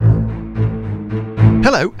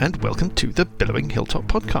Hello and welcome to the Billowing Hilltop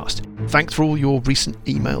podcast. Thanks for all your recent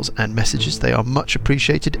emails and messages. They are much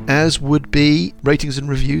appreciated, as would be ratings and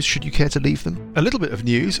reviews should you care to leave them. A little bit of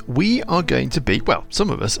news. We are going to be, well, some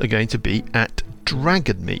of us are going to be at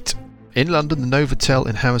Dragon Meet in London, the Novotel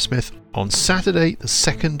in Hammersmith on Saturday the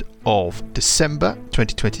 2nd of December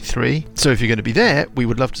 2023. So if you're going to be there, we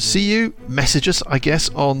would love to see you. Message us, I guess,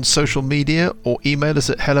 on social media or email us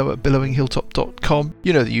at hello@billowinghilltop.com.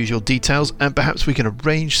 You know the usual details, and perhaps we can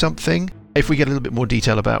arrange something. If we get a little bit more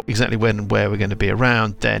detail about exactly when and where we're going to be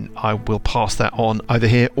around, then I will pass that on either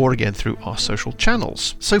here or again through our social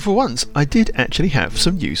channels. So for once, I did actually have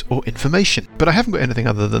some news or information, but I haven't got anything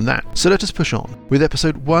other than that. So let us push on with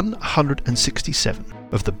episode 167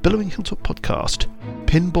 of the Billowing Hilltop podcast,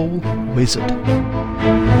 Pinball Wizard.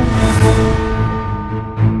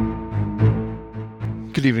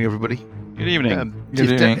 Good evening, everybody. Good evening.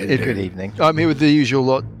 Good evening. I'm here with the usual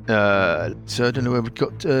lot. So I don't know where we've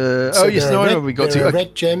got. I know we got there to. are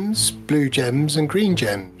red gems, blue gems, and green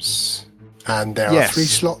gems, and there are 3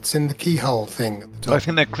 slots in the keyhole thing at the top. I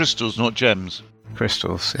think they're crystals, not gems.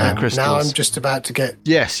 Crystals. And crystals. now I'm just about to get.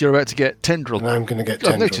 Yes, you're about to get Tendril. And I'm going to get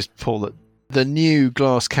I've tendril. noticed, Paul, that the new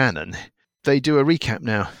glass cannon, they do a recap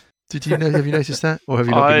now. Did you know? Have you noticed that, or have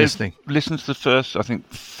you not been listening? Listened to the first, I think,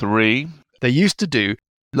 3. They used to do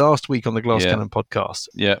last week on the Glass Cannon podcast.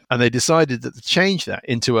 Yeah. And they decided that to change that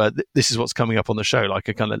into a this is what's coming up on the show, like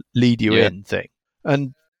a kind of lead you in thing.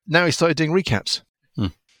 And now he started doing recaps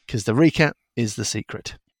because the recap is the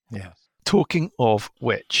secret. Yeah. Talking of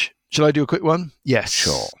which, shall I do a quick one? Yes.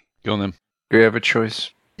 Sure. Go on then. Do we have a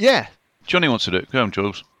choice? Yeah. Johnny wants to do it. Go on,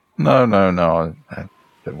 Jules. No.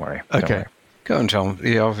 Don't worry. Don't Okay. worry. Go on, John.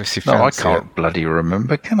 You obviously No, I fancy can't bloody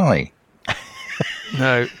remember, can I?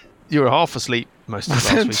 No, you were half asleep most of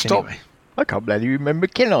last week Stop. anyway. I can't bloody remember,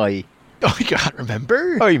 can I? Oh, you can't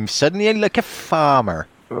remember? I'm suddenly like a farmer.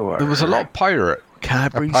 There was a lot of pirate.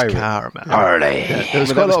 Cadbury's pirate. Caramel. Early. Yeah, there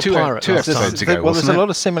was Well, quite a lot that of was pirate two last time. episodes ago, Well, there's wasn't a it? lot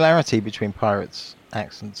of similarity between pirates'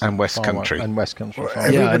 accents And West farmer- Country. And West Country.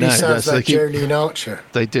 farmer. Yeah, I Everybody know. sounds They like keep- Geraldine Archer.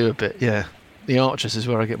 They do a bit, yeah. The Archers is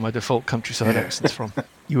where I get my default countryside accents from.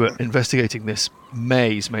 You were investigating this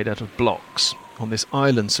maze made out of blocks on this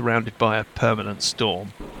island surrounded by a permanent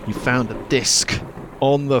storm. You found a disc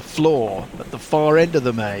on the floor at the far end of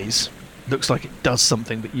the maze. Looks like it does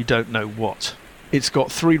something, but you don't know what. It's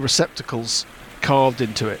got 3 receptacles carved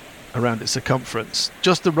into it around its circumference,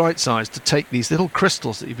 just the right size to take these little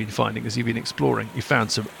crystals that you've been finding as you've been exploring. You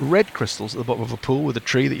found some red crystals at the bottom of a pool with a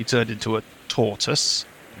tree that you turned into a tortoise.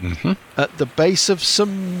 Mm-hmm. At the base of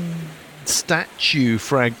some statue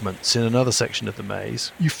fragments in another section of the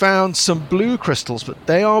maze, you found some blue crystals, but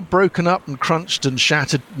they are broken up and crunched and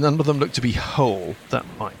shattered. None of them look to be whole. That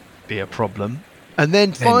might be a problem. And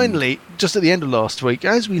then finally, just at the end of last week,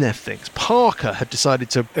 as we left things, Parker had decided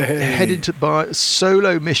to head into by a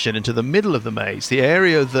solo mission into the middle of the maze, the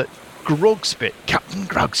area that Captain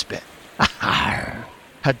Grogspit,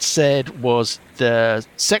 had said was the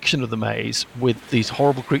section of the maze with these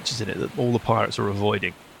horrible creatures in it that all the pirates are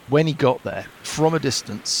avoiding. When he got there, from a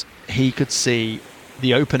distance, he could see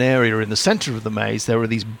the open area in the centre of the maze. There were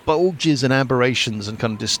these bulges and aberrations and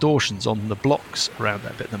kind of distortions on the blocks around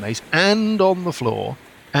that bit of the maze and on the floor.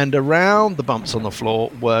 And around the bumps on the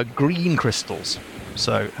floor were green crystals.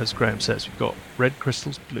 So, as Graham says, we've got red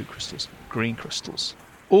crystals, blue crystals, green crystals.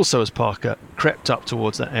 Also, as Parker crept up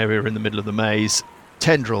towards that area in the middle of the maze,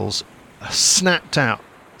 tendrils snaked out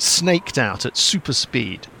at super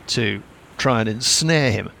speed to try and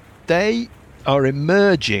ensnare him. They are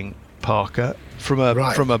emerging, Parker, from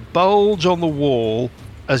a bulge on the wall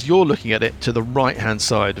as you're looking at it to the right-hand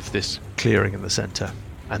side of this clearing in the centre.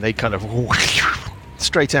 And they kind of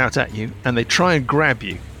straight out at you, and they try and grab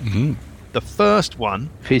you. Mm-hmm. The first one...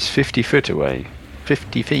 He's 50 foot away.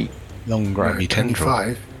 50 feet. Long grabby tendril.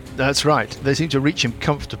 25. That's right. They seem to reach him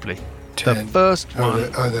comfortably. 10. The first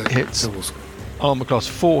one the hits double score. armour class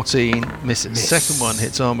 14, misses. Miss. Second one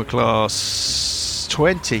hits armour class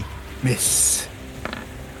 20. Miss.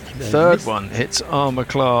 Third one hits armour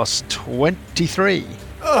class 23.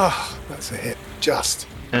 Oh, that's a hit. Just.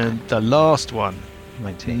 And the last one,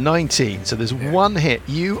 19. 19. So there's one hit.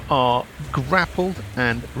 You are grappled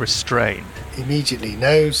and restrained. Immediately.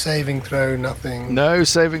 No saving throw, nothing. No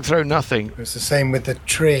saving throw, nothing. It's the same with the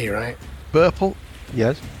tree, right? Burple,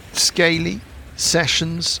 Yes. Scaly,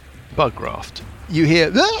 Sessions, Bugraft. You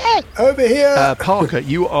hear... Over here! Parker,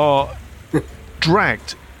 you are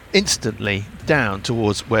dragged instantly down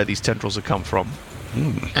towards where these tendrils have come from.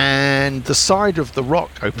 And the side of the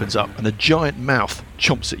rock opens up and a giant mouth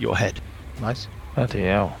chomps at your head. Nice. Bloody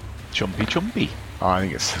hell. Chompy chompy. Oh, I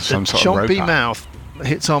think it's The some sort of chompy robot. mouth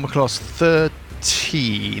hits armor class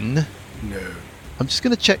 13. No. I'm just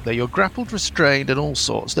going to check there. You're grappled, restrained, and all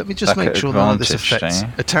sorts. Let me just Like make sure none of this advantage, affects. don't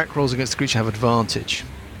you? Attack rolls against the creature have advantage.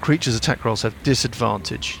 Creatures' attack rolls have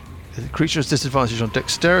disadvantage. The creature has disadvantage on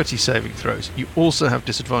dexterity saving throws. You also have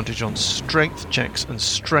disadvantage on strength checks and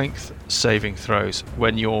strength saving throws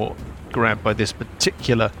when you're grabbed by this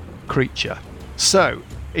particular creature. So,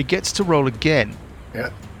 it gets to roll again.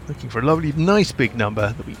 Yeah. Looking for a lovely, nice big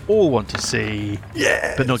number that we all want to see.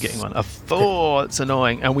 Yes. But not getting one. A 4. It's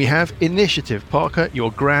annoying. And we have initiative. Parker,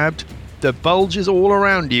 you're grabbed. The bulges all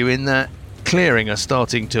around you in that clearing are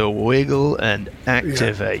starting to wiggle and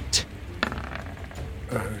activate.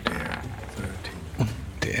 Oh dear. 13.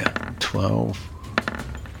 Dear. 12.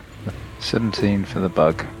 17 for the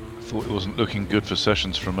bug. Thought it wasn't looking good for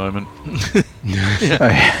Sessions for a moment.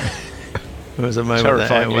 There was a moment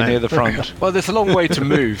Terrifyingly there. near the front. Well, there's a long way to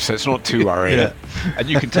move, so it's not too worrying. Yeah. And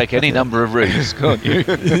you can take any number of routes, can't you?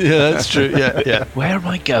 Yeah, that's true. Yeah. Where am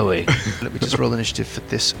I going? Let me just roll initiative for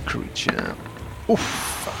this creature.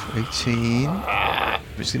 Oof. 18.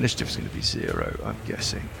 Which the initiative is going to be 0, I'm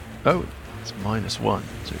guessing. Oh, it's -1,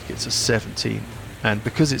 so it gets a 17. And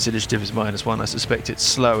because its initiative is -1, I suspect it's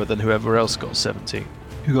slower than whoever else got 17.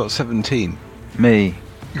 Who got 17? Me.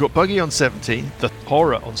 You got Buggy on 17, the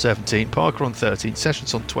Horror on 17, Parker on 13,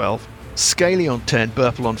 Sessions on 12, Scaly on 10,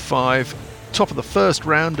 Burple on 5. Top of the first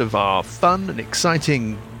round of our fun and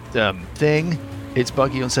exciting thing. It's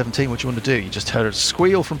Buggy on 17. What do you want to do? You just heard a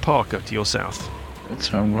squeal from Parker to your south.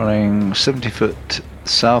 So I'm running 70 foot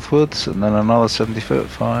southwards and then another 70 foot,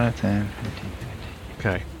 5, 10, 15.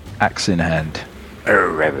 Okay. Axe in hand.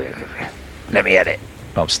 Let me at it.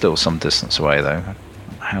 I'm still some distance away though.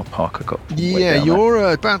 How Parker got way Yeah, down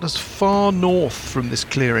you're about as far north from this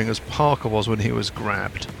clearing as Parker was when he was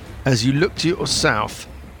grabbed. As you look to your south,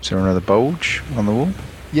 there. Is there another bulge on the wall?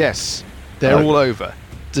 yes, they're Oh. all over.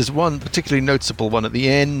 There's one particularly noticeable one at the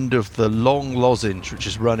end of the long lozenge, which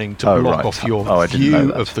is running to Oh, block right. off your Oh, I didn't know view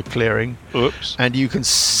that. of the clearing. Oops. And you can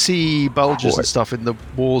see bulges Boy. and stuff in the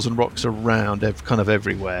walls and rocks around, kind of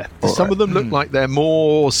everywhere. All Some right. of them look like they're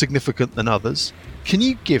more significant than others. Can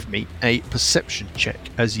you give me a perception check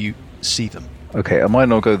as you see them? Okay, I might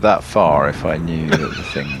not go that far if I knew that the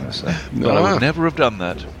thing was there. Well, I would never have done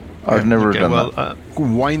that. I've never Okay, done well, that.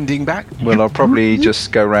 Winding back? Well, I'll probably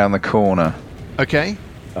just go round the corner Okay.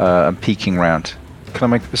 and peeking round. Can I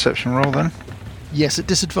make a perception roll then? Yes, at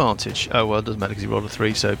disadvantage. Oh, well, it doesn't matter because you rolled a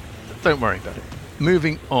 3, so don't worry about it.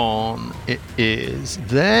 Moving on, it is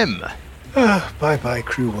them. Bye-bye,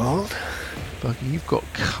 crew world. Buggy, you've got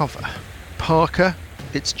cover. Parker,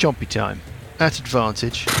 it's chompy time. At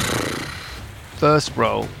advantage. First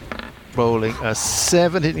roll. Rolling a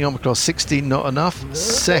 7, hitting armor class 16, not enough.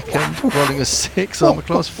 Second, rolling a 6, armor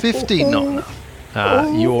class 15, not enough.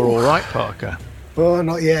 You're all right, Parker. Oh,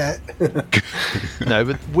 not yet. No,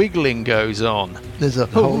 but wiggling goes on. There's a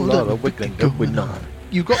whole lot of wiggling going on.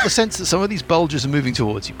 You've got the sense that some of these bulges are moving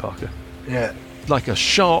towards you, Parker. Yeah. Like a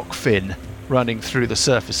shark fin running through the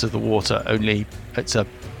surface of the water, only it's a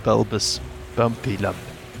bulbous, bumpy lump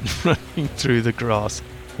running through the grass.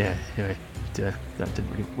 Yeah, anyway, that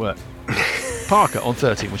didn't really work. Parker, on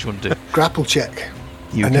 13, what do you want to do? Grapple check.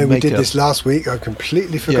 You I can know we make did a- this last week. I've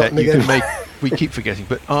completely forgotten you again. can make. We keep forgetting,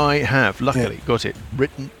 but I have luckily got it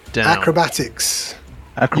written down. Acrobatics.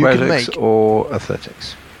 Acrobatics make- or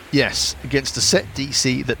athletics? Yes, against a set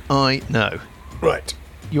DC that I know. Right.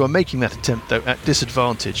 You are making that attempt, though, at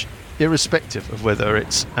disadvantage, irrespective of whether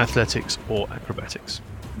it's athletics or acrobatics.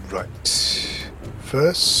 Right.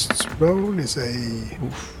 First roll is a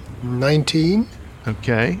 19.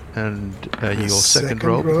 Okay, and your The second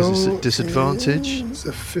roll, because it's roll at disadvantage. is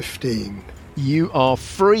a 15. You are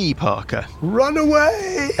free, Parker. Run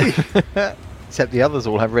away! Except the others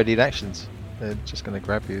all have readied actions. They're just going to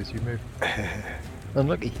grab you as you move.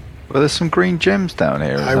 Unlucky. Well, there's some green gems down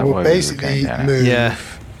here. Is I that will why we were basically going down? move. Yeah.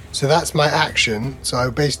 So that's my action. So I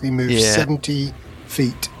will basically move Yeah. 70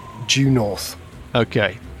 feet due north.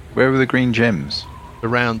 Okay, Where were the green gems?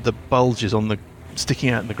 around the bulges on the sticking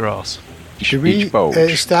out in the grass. Should we Each bulge.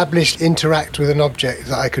 establish interact with an object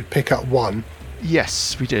that I could pick up one?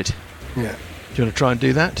 Yes, we did. Yeah. Do you want to try and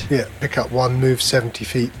do that? Yeah, pick up one, move 70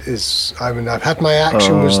 feet is... I mean, I've had my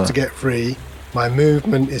action was to get free. My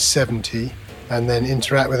movement is 70. And then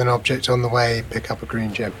interact with an object on the way, pick up a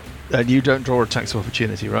green gem. And you don't draw attacks of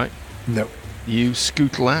opportunity, right? No. You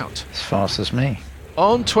scootle out. As fast as me.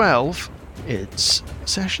 On 12, it's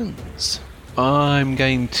Sessions. I'm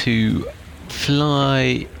going to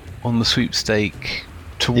fly on the sweepstake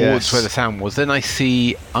towards Yes. where the sound was. Then I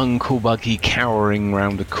see Uncle Buggy cowering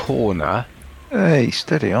round a corner. Hey,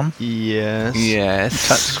 steady on. Yes. Yes,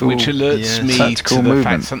 Tactical- which alerts yes. me Tactical to the movement.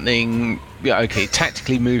 fact something Yeah, okay,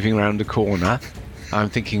 tactically moving around a corner. I'm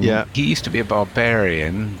thinking, Yeah. he used to be a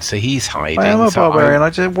barbarian, so he's hiding. I am a so barbarian. I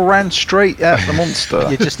just ran straight at the monster.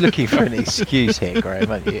 You're just looking for an excuse here, Graham,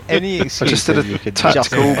 aren't you? Any excuse just did that a you could tactical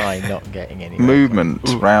justify not getting any movement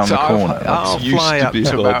round So the corner. I'll Used fly to up be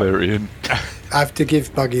to a about... barbarian. I have to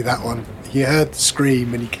give Buggy that one. He heard the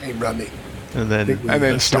scream and he came running. And then, Think we- and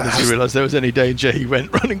then as soon as he realised there was any danger, he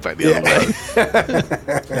went running back the other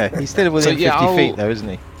way. Yeah, he's still within 50 feet, though, isn't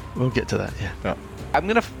he? We'll get to that, yeah. I'm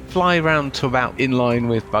going to fly around to about in line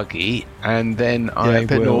with Buggy, and then I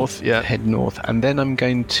head will north, yeah. head north, and then I'm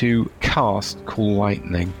going to cast Call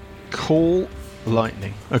Lightning. Call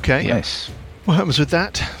lightning. Okay. Yes. What happens with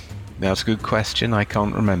that? That's a good question. I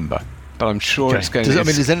can't remember, but I'm sure it's going.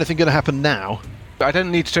 Is anything going to happen now? I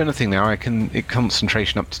don't need to do anything now. I can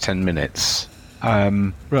concentration up to 10 minutes.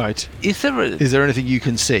 Right. Is there a... Is there anything you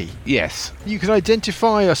can see? Yes. You can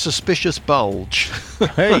identify a suspicious bulge,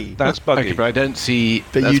 Hey! That's Buggy. Okay, but I don't see...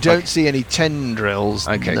 but that's you don't Buggy. see any tendrils.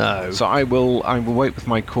 Okay. No. So I will wait with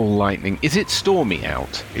my Call Lightning. Is it stormy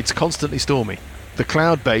out? It's constantly stormy. The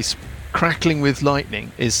cloud base, crackling with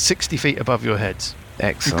lightning, is 60 feet above your heads. You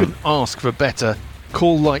Excellent. couldn't ask for better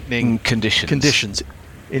call lightning Conditions.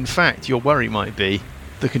 In fact, your worry might be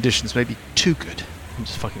the conditions may be too good. I'm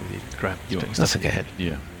just fucking with you, Graham. You're putting stuff in your head.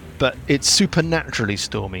 Yeah. But it's supernaturally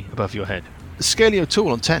stormy above your head. Scalio tool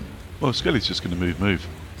on 10. Well, Skelly's just going to move.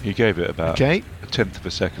 He gave it about Okay. a tenth of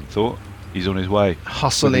a second thought. He's on his way.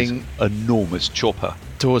 Hustling With his enormous chopper.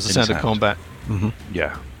 towards the in sound his of hand. combat.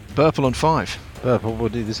 Yeah. Purple on 5. Purple will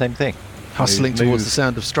do the same thing. Hustling Move. towards the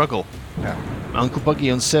sound of struggle. Yeah. Uncle Buggy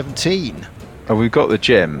on 17. Oh, we've got the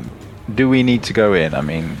gem. Do we need to go in? I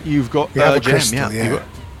mean, You've got We have a gem, crystal, yeah. yeah. You've got-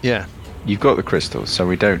 yeah. you've got the crystals, so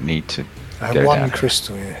we don't need to I have go one down.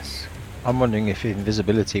 crystal, yes. I'm wondering if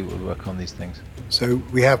invisibility would work on these things. So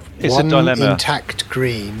we have It's a one dilemma. intact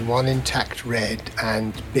green, one intact red,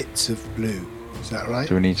 and bits of blue. Is that right?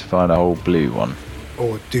 Do we need to find a whole blue one?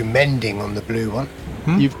 Or do mending on the blue one?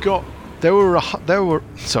 You've got... There were...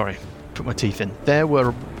 Sorry. Put my teeth in. There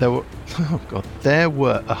were... Oh, God. There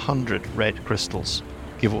were 100 red crystals,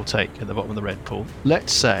 give or take, at the bottom of the red pool.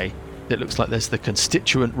 Let's say it looks like there's the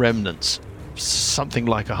constituent remnants, something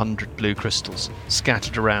like 100 blue crystals,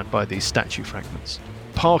 scattered around by these statue fragments.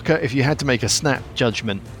 Parker, if you had to make a snap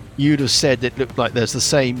judgment, you'd have said it looked like there's the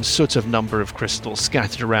same sort of number of crystals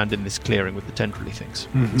scattered around in this clearing with the tendrily things.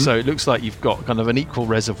 So it looks like you've got kind of an equal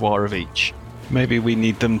reservoir of each. Maybe we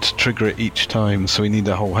need them to trigger it each time, so we need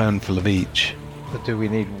a whole handful of each. But do we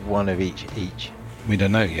need one of each? We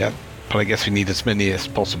don't know yet, but I guess we need as many as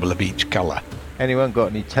possible of each colour. Anyone got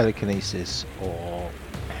any telekinesis or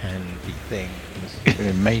handy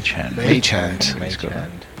things? Mage hand. Mage hand. He's Mage got that.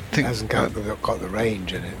 hand. It hasn't got the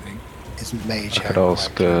range, I don't think. Isn't mage I could hand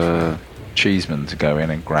ask like- Cheeseman to go in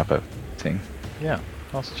and grab a thing. Yeah,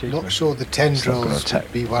 ask Cheeseman. Not sure the It's not gonna tendrils attack.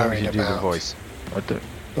 would be As long as worried you do the about. voice. I don't.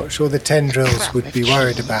 Not sure the tendrils would be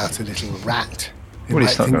worried about a little rat. They Well, might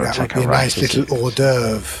he's not think gonna that would attack be a a rat, nice is little he? hors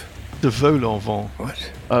d'oeuvre. The vol-au-vent.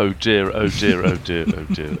 What? Oh dear, oh dear, oh dear, oh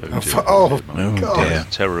dear, oh dear. Oh, Oh God. dear.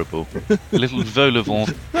 Terrible. A little vol au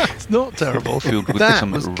vent It's not terrible. filled with That some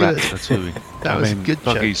was rat good. tattooing. That was a good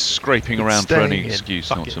joke. Buggy's scraping It's around for any staying in. excuse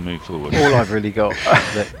Fuck not it. to move forward. All I've really got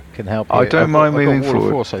that can help. I here- don't mind I've got moving Wall of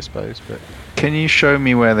forward. Force, I suppose, but Can you show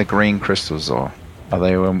me where the green crystals are? Are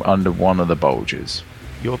they under one of the bulges?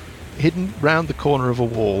 You're hidden round the corner of a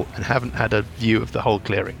wall and haven't had a view of the whole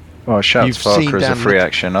clearing. Well, shout You've Sparker seen as a down free the-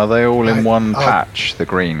 action. Are they all in Right, one I'll- patch, the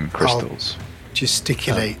green crystals?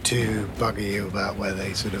 Gesticulate to Buggy about where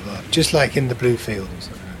they sort of are. Just like in the blue field or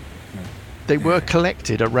something. They were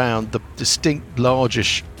collected around the distinct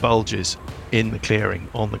largish bulges in the clearing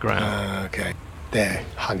on the ground. Okay. They're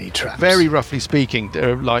honey traps. Very roughly speaking,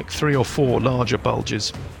 there are like 3 or 4 larger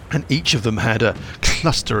bulges, and each of them had a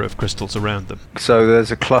cluster of crystals around them. So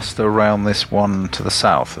there's a cluster around this one to the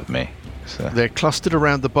south of me. So, They're clustered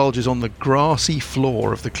around the bulges on the grassy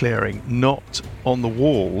floor of the clearing, not on the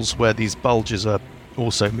walls where these bulges are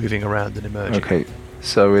also moving around and emerging. okay,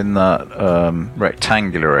 so in that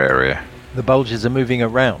rectangular area. the bulges are moving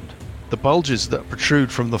around. The bulges that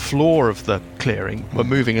protrude from the floor of the clearing were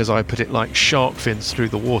moving, as I put it, like shark fins through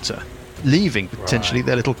the water, leaving potentially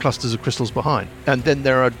their little clusters of crystals behind. And then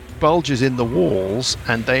there are bulges in the walls,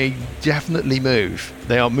 and they definitely move.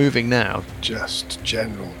 They are moving now. Just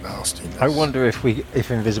general nastiness. I wonder if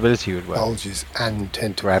invisibility would work. Bulges and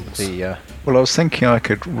Grab tentacles. the. Well, I was thinking I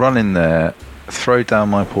could run in there, throw down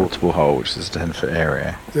my portable hole, which is a 10-foot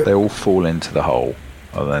area. Yeah. They all fall into the hole,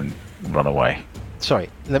 and then run away. Sorry,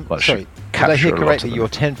 Well, it sorry. should Did I capture hear a lot correctly? of Your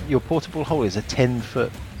them. your portable hole is a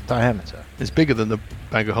 10-foot diameter. It's bigger than the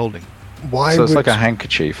bag of holding. Why So it's would like a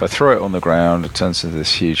handkerchief. I throw it on the ground, it turns into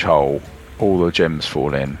this huge hole, all the gems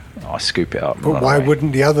fall in, I scoop it up and but run why away.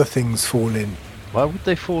 wouldn't the other things fall in? Why would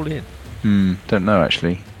they fall in? Don't know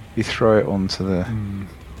actually. You throw it onto the... on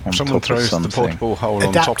Someone top of throws the something. portable hole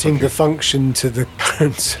on top Adapting of the you. function to the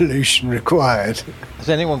current solution required. Has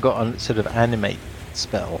anyone got a sort of animate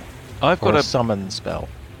spell I've or got a a summon spell?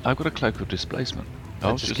 I've got a cloak of displacement. I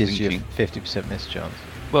That was just just gives thinking. you a 50% miss chance.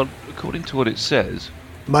 Well, according to what it says,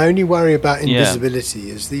 My only worry about Yeah. invisibility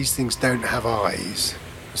is these things don't have eyes,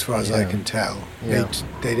 as far as I Yeah. can tell. Yeah.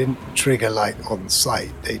 They didn't trigger like on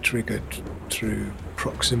sight. They triggered through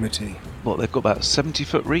proximity. what they've got about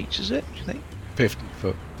 70-foot reach, is it? Do you think? 50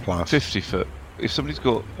 foot plus. 50 foot. If somebody's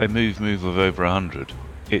got a move of over 100,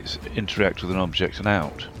 it's interact with an object and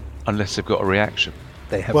out, unless they've got a reaction.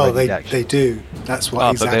 They have Well, ready they action. do. That's what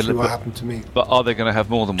Ah, but they exactly look what at- happened to me. But are they going to have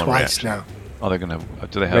more than one Twice reaction? now. Are they going to?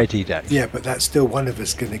 Do they have? Ready action. Yeah, but that's still one of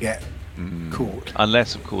us going to get caught.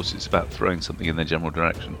 Unless, of course, it's about throwing something in their general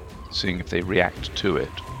direction, seeing if they react to it.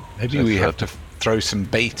 Maybe So we for- have to throw some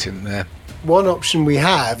bait in there. One option we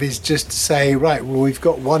have is just to say, right, well, we've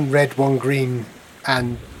got one red, one green,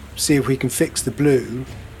 and see if we can fix the blue,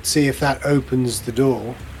 see if that opens the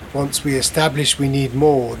door. Once we establish we need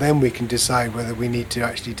more, then we can decide whether we need to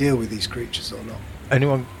actually deal with these creatures or not.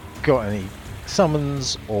 Anyone got any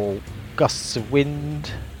summons or gusts of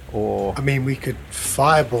wind or I mean, we could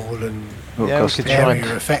fireball and yeah, we gusts could of try,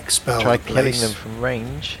 area effect spell try the killing place. them from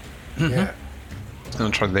range. Yeah, I'm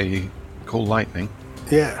going to try the call lightning.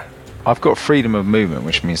 yeah. I've got freedom of movement,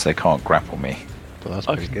 which means they can't grapple me. Well, that's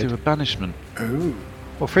I pretty can good. do a banishment. Ooh,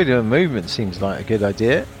 Well, freedom of movement seems like a good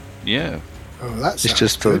idea. Yeah. oh, that's It's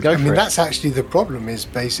just for- good. Go I for mean, it. that's actually the problem. Is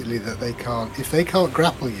basically that they can't. If they can't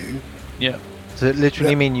grapple you, Yeah. Does it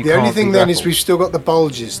literally mean you the can't only thing be then is grappled? we've still got the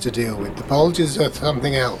bulges to deal with. The bulges are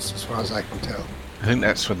something else, as far as I can tell. I think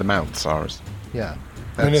that's where the mouths are. Yeah.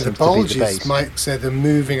 No, That the seems to be bulges, base. Mike said, they're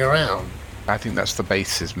moving around. I think that's the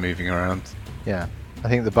bases moving around. Yeah. I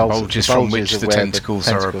think the Bulges from which are the where tentacles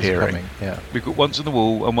are appearing. coming. Yeah. We've got one's in the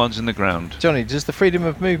wall and one's in the ground. Johnny, does the freedom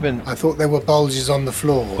of movement I thought there were bulges on the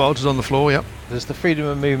floor. Bulges on the floor, yep. does the freedom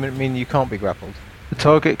of movement mean you can't be grappled? The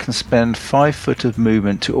target can spend 5 foot of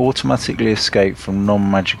movement to automatically escape from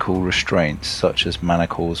non-magical restraints, such as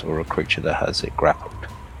manacles or a creature that has it grappled.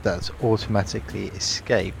 That's automatically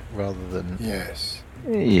escape rather than Yes.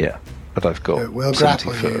 Yeah, but I've got It will 70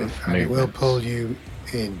 grapple foot you, of and it will movement. pull you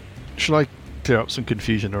in. Shall I clear up some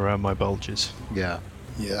confusion around my bulges? yeah.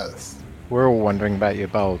 Yes. We're all wondering about your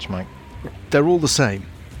bulge, Mike. They're all the same.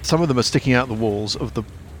 Some of them are sticking out the walls of the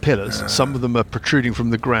pillars, some of them are protruding from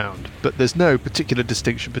the ground, but there's no particular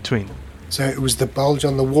distinction between them. So it was the bulge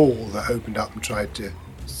on the wall that opened up and tried to It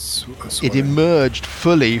swallow. emerged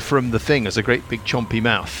fully from the thing as a great big chompy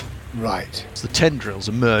mouth. Right. So the tendrils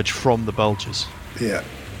emerge from the bulges. Yeah.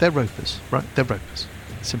 They're ropers, right? They're ropers.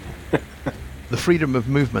 Simple. The freedom of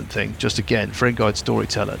movement thing, just again, Friend Guide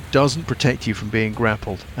Storyteller, doesn't protect you from being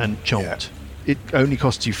grappled and chomped. It only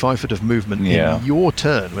costs you 5 foot of movement Yeah. in your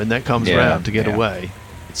turn when that comes Yeah, round to get yeah. away.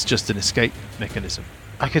 It's just an escape mechanism.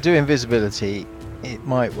 I could do invisibility. It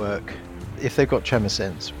might work. If they've got tremor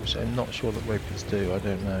sense, which I'm not sure that ropers do, I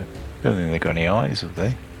don't know. I don't think they've got any eyes, have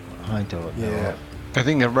they? I don't know. Yeah. I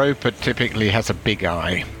think a roper typically has a big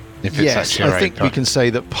eye. If it's Yes, actually I think we roper. can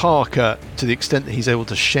say that Parker, to the extent that he's able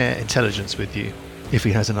to share intelligence with you, if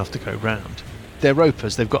he has enough to go round, they're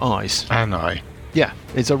ropers, they've got eyes. An eye. Yeah,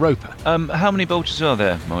 it's a roper. How many bulges are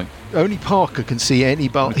there, Mike? Only Parker can see any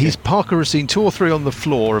bulge. Okay. Parker has seen 2 or 3 on the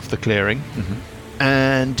floor of the clearing,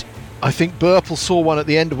 and I think Burple saw one at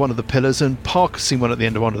the end of one of the pillars, and Parker's seen one at the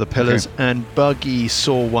end of one of the pillars, and Buggy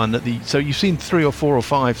saw one at the. So you've seen 3 or 4 or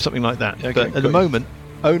 5, something like that. Okay, but at got the you. moment,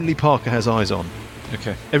 only Parker has eyes on.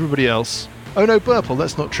 Okay. Everybody else. Oh no, Burple.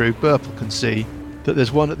 That's not true. Burple can see that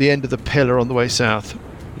there's one at the end of the pillar on the way south.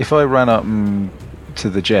 If I ran up to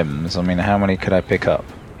the gems, I mean, how many could I pick up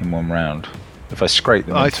in one round? If I scrape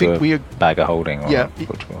them I into think a we. bag of holding or Yeah, a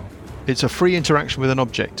football. It's a free interaction with an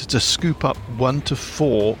object to scoop up 1 to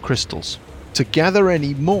 4 crystals. To gather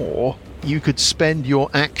any more, you could spend your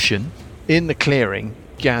action in the clearing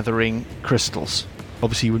gathering crystals.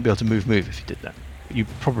 Obviously, you wouldn't be able to move if you did that. You'd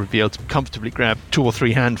probably be able to comfortably grab 2 or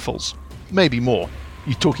 3 handfuls, maybe more.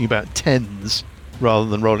 You're talking about tens rather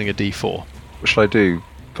than rolling a d4. What should I do,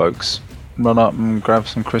 folks? Run up and grab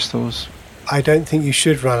some crystals? I don't think you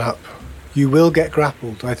should run up. You will get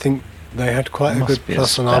grappled. I think they had quite a Must good be a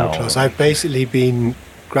plus on armor spell. class. I've basically been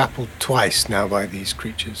grappled twice now by these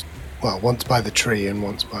creatures. Well, once by the tree and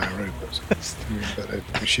once by a rope. But I'm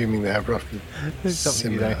assuming they have roughly It's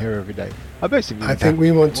something you similar. don't hear every day. I basically. I think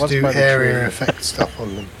we want to once do by the area tree. effect stuff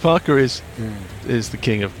on them. Parker is the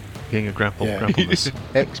king of being a grappleness.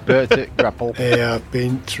 Expert at grapple. Yeah, I've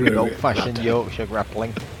been through Good it. old-fashioned Yorkshire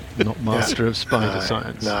grappling. Not master of spider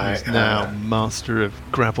science. He's now master of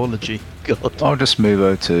grapology. God. I'll just move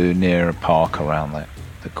over to near a park around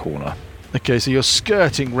the corner. Okay, so you're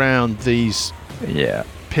skirting round these Yeah,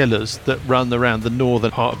 pillars that run around the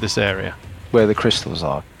northern part of this area. where the crystals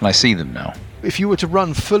are. Can I see them now? If you were to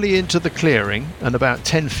run fully into the clearing and about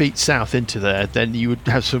 10 feet south into there, then you would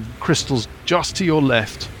have some crystals just to your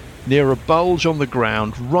left, near a bulge on the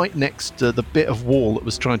ground, right next to the bit of wall that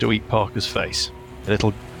was trying to eat Parker's face. A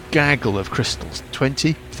little gaggle of crystals,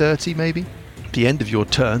 20, 30 maybe. At the end of your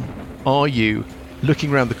turn, are you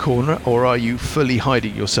looking round the corner, or are you fully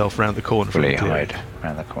hiding yourself round the corner? Fully from the clearing? hide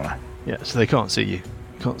around the corner. Yeah, so they can't see you.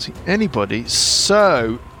 Can't see anybody.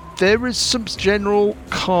 So there is some general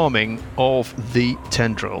calming of the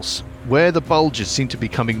tendrils. Where the bulges seem to be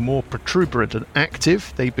becoming more protuberant and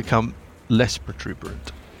active, they become less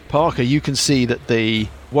protuberant. Parker, you can see that the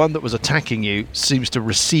one that was attacking you seems to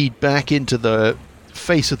recede back into the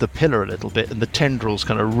face of the pillar a little bit, and the tendrils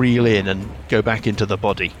kind of reel in and go back into the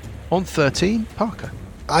body. On 13, Parker.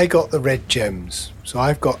 I got the red gems. So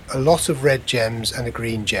I've got a lot of red gems and a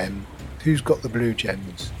green gem. Who's got the blue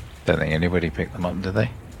gems? Don't think anybody picked them up, did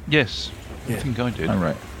they? Yes, Yeah. I think I did. Oh,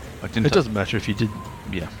 right. I didn't. It doesn't matter if you did.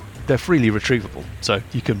 Yeah. They're freely retrievable, so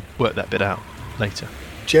you can work that bit out later.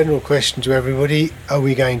 General question to everybody. Are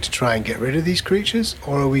we going to try and get rid of these creatures?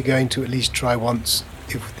 Or are we going to at least try once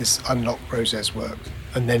if this unlock process works?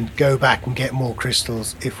 And then go back and get more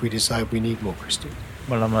crystals if we decide we need more crystals?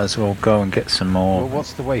 Well, I might as well go and get some more. Well,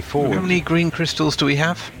 what's the way forward? How many green crystals do we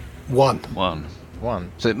have? One. One.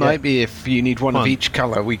 One. So it might be if you need one of One. each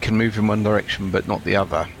colour, we can move in one direction but not the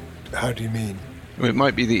other. How do you mean? It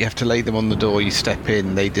might be that you have to lay them on the door, you step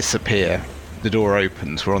in, they disappear, the door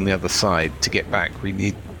opens, we're on the other side. To get back, we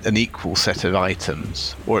need an equal set of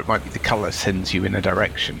items. Or it might be the colour sends you in a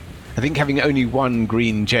direction. I think having only one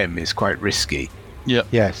green gem is quite risky. Yeah.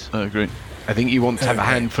 Yes. I agree. I think you want to have a Okay.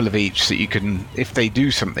 handful of each so you can, if they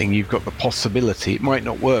do something, you've got the possibility, it might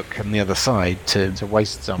not work on the other side to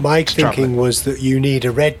waste some. My to travel thinking it. was that you need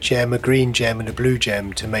a red gem, a green gem, and a blue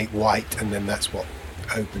gem to make white, and then that's what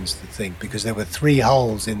opens the thing. Because there were 3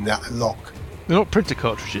 holes in that lock. They're not printer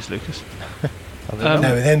cartridges, Lucas. No,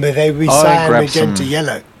 then they would be I cyan, grabbed magenta, some-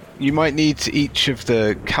 yellow. You might need each of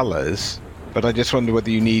the colours, but I just wonder whether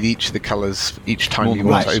you need each of the colours each time More you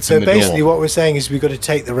than want Right. to So open the basically, door. what we're saying is we've got to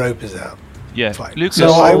take the ropers out. Yeah. Fine. Lucas. So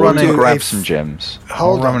So I I'll will run and do grab a some gems.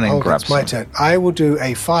 Hold I'll run on, and hold on. grab It's my some. turn. I will do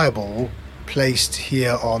a fireball placed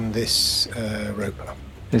here on this roper.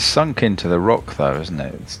 It's sunk into the rock, though, isn't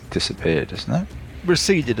it? It's disappeared, isn't it?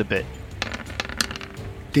 Receded a bit.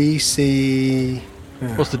 DC.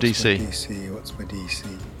 What's the my DC? DC? What's my DC?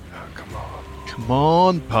 Oh, come on. Come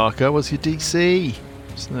on, Parker, what's your DC?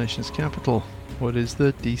 It's the nation's capital. What is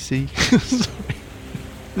the DC?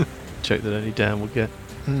 Sorry. Joke that only Dan will get.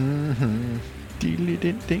 Mm-hmm.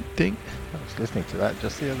 Ding. I was listening to that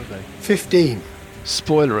just the other day. 15.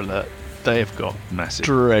 Spoiler alert, they have got Massive.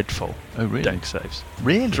 dreadful Oh, really? deck saves.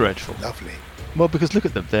 Really? Dreadful. Lovely. Well, because look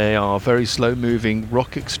at them. They are very slow-moving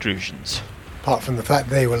rock extrusions. Apart from the fact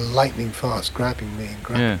they were lightning fast, grabbing me and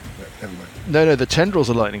grabbing Yeah. me. But never mind. No, the tendrils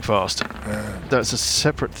are lightning fast. Ah, That's a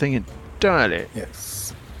separate thing entirely.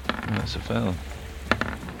 yes. That's a fail.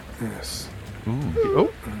 Yes. Ooh.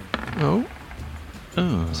 Oh,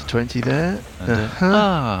 Oh. there's a 20 there.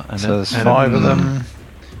 And So there's and 5 of a- them.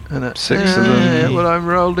 And a, 6 of them. Well, I'm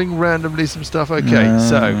rolling randomly some stuff. Okay,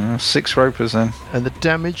 so 6 ropers then. and the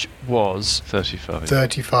damage was 35.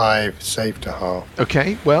 35, saved a half.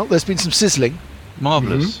 okay. Well, there's been some sizzling,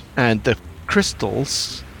 Marvellous. and the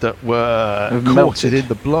crystals that were Have caught melted. in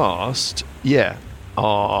the blast,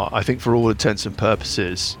 are, I think, for all intents and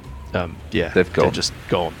purposes, They've they're gone. just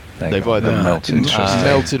gone. They're They've gone. either They're melted. Interesting.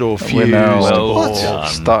 melted or We're fused. now Well or done.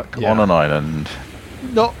 stuck Yeah. on an island.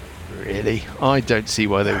 Not really. I don't see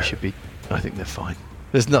why they should be. I think they're fine.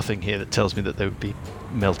 There's nothing here that tells me that they would be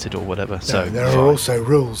melted or whatever. So No, there fine. are also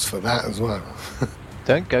rules for that as well.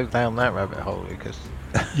 Don't go down that rabbit hole because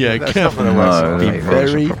Yeah, That's careful. not gonna work. No, Be the rules are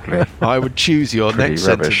very. probably I would choose your pretty next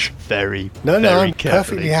rubbish. sentence very. No, very I'm carefully.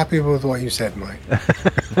 perfectly happy with what you said, Mike.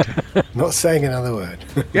 Not saying another word.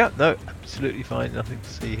 yeah, no, absolutely fine. Nothing to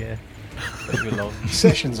see here. Move along.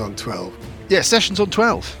 Session's on 12. Yeah, session's on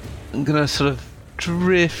 12. I'm going to sort of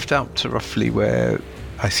drift up to roughly where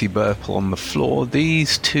I see Burple on the floor.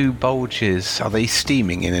 These 2 bulges, are they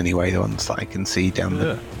steaming in any way, the ones that I can see down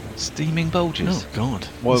there? Steaming bulges. Oh God.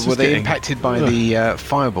 Well, This were is they getting- impacted by the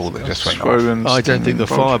fireball that just went off? Swollen, I don't think the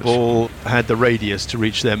steaming bulges. fireball had the radius to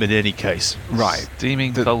reach them in any case. Right.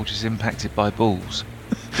 Steaming bulges impacted by balls.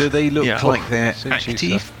 Do they look Yeah. like they're Suits you,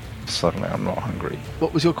 active? sir. suddenly I'm not hungry.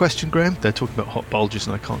 What was your question, Graham? They're talking about hot bulges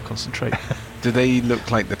and I can't concentrate. Do they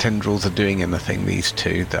look like the tendrils are doing anything, these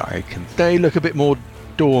two, that I can... They look a bit more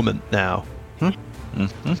dormant now.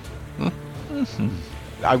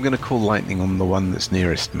 I'm going to call lightning on the one that's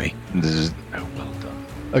nearest me. Oh, well done.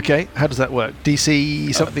 Okay, how does that work?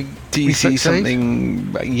 DC something? DC reflex save?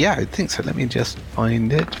 something... Yeah, I think so. Let me just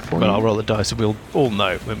find it for Well, you. I'll roll the dice and we'll all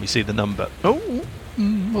know when we see the number. Oh,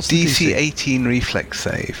 what's the DC DC? 18 reflex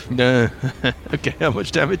save. No. Okay, how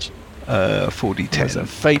much damage? 4d10. There's a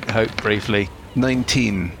faint hope briefly.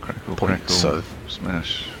 19 Crackle, points crackle, of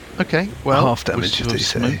smash. Okay, well, half damage, Whistle did of you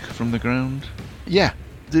smoke say? from the ground. yeah,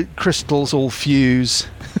 the crystals all fuse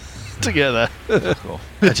together. I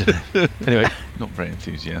don't know. Anyway, Not very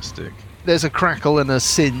enthusiastic. there's a crackle and a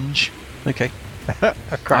singe. Okay. A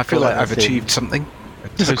I feel like I've and a achieved something.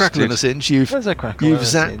 There's a crackle and a singe. You've There's a crackle. you've and a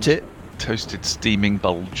zapped singe. it. Toasted, steaming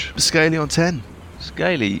bulge. Scaly on 10.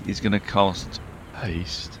 Scaly is going to cast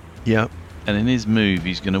haste, Yeah. and in his move,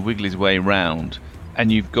 he's going to wiggle his way round.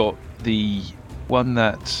 And you've got the one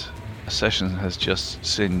that Session has just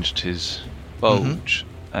singed his bulge,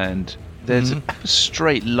 and there's a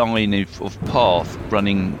straight line of path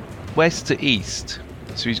running west to east.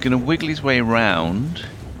 So he's going to wiggle his way round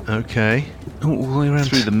Okay. All the way around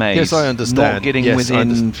through the maze. Yes, I understand. Not getting Yes, I within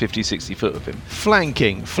understand. 50, 60 foot of him.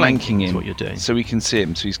 Flanking Flanking is him. what you're doing. So we can see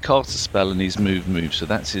him. So he's cast a spell and he's move. So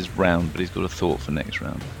that's his round, but he's got a thought for next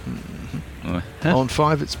round. On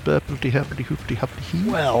 5, it's burplety happity hoopty huppity.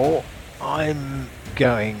 Well, I'm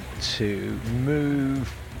going to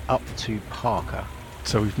move up to Parker.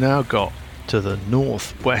 So we've now got to the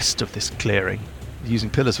northwest of this clearing. Using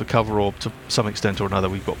pillars for cover orb to some extent or another,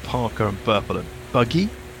 we've got Parker and Burple and Buggy.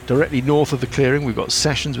 Directly north of the clearing, we've got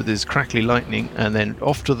Sessions with his crackly lightning, and then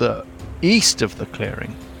off to the east of the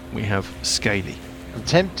clearing, we have Scaly. I'm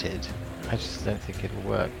tempted. I just don't think it'll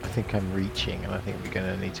work. I think I'm reaching, and I think we're going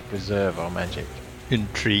to need to preserve our magic.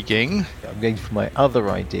 Intriguing. I'm going for my other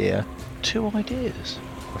idea. 2 ideas.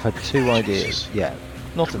 I've had 2 ideas. Yeah,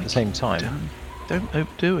 not at the same time. Don't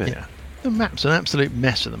overdo it. Yeah. The map's an absolute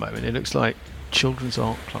mess at the moment. It looks like children's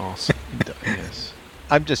art class. Yes.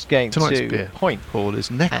 I'm just going Tonight's to beer. point, Paul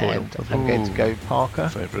is neck oil. and I'm going to go Parker.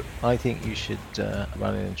 Favourite. I think you should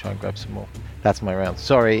run in and try and grab some more. That's my round.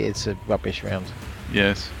 Sorry, it's a rubbish round.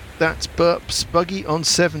 Yes. That's Burp's Buggy on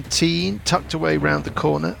 17, tucked away round the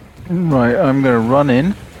corner. Right, I'm going to run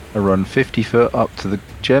in. I run 50 foot up to the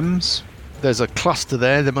gems. There's a cluster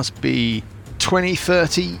there. There must be 20,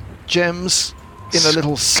 30 gems in a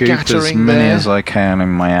little Scoop as scattering many there. as I can in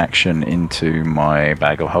my action into my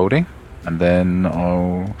bag of holding. And then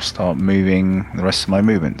I'll start moving the rest of my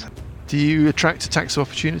movement. Do you attract attacks of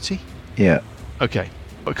opportunity? Yeah. Okay.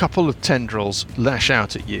 A couple of tendrils lash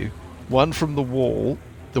out at you. One from the wall,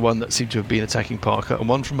 the one that seemed to have been attacking Parker, and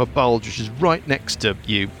one from a bulge which is right next to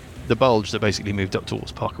you, the bulge that basically moved up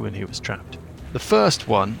towards Parker when he was trapped. The first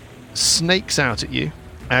one snakes out at you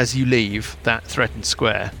as you leave that threatened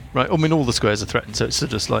square. Right, I mean all the squares are threatened, so it's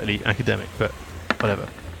sort of slightly academic, but whatever.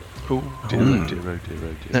 Dear.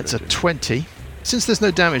 That's a 20. Since there's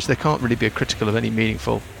no damage, there can't really be a critical of any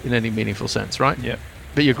meaningful sense, right? Yeah.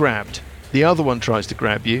 But you're grabbed. The other one tries to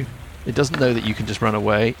grab you. It doesn't know that you can just run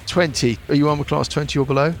away. 20. Are you armor class 20 or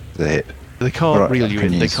below? They can't Right, reel you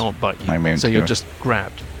can in. They use can't bite my you. movement So to you're go. just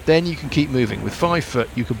grabbed. Then you can keep moving. With 5 foot,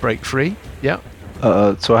 you can break free. Yeah.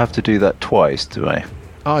 So I have to do that twice, do I?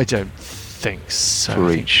 I don't think so. For I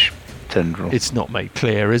think each tendril. It's not made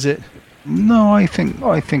clear, is it? No, I think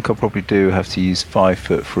I'll probably do have to use 5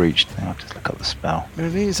 foot for each. I'll just look up the spell. I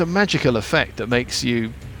mean, it's a magical effect that makes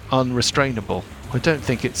you unrestrainable. I don't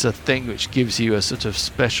think it's a thing which gives you a sort of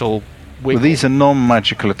special wiggle. Well, these are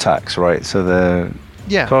non-magical attacks, right? So the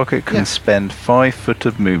target can yeah. spend 5 foot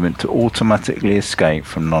of movement to automatically escape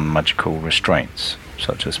from non-magical restraints,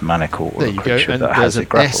 such as manacle or There a you go, creature and that there's has an it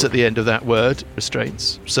grappled. S at the end of that word,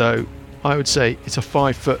 restraints. So I would say it's a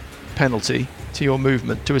 5 foot penalty to your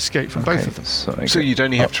movement to escape from both of them. So you'd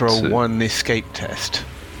only have to roll one escape test.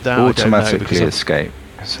 That I don't know, automatically because escape.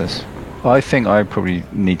 It says. I think I probably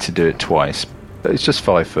need to do it twice, but it's just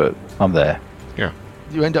 5 foot. I'm there.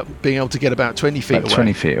 you end up being able to get about 20 feet About away.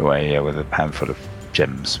 20 feet away, yeah, with a handful of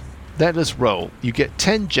gems. Let us roll. You get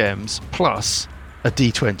 10 gems plus a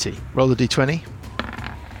d20. Roll the d20.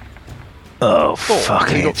 Oh, Four.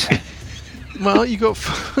 fuck You it. Well, you've got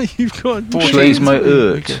 14. Raise my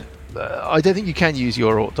urt. I don't think you can use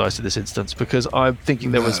your Ort dice in this instance because I'm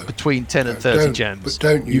thinking there was No. between 10 and No, 30 don't- gems. but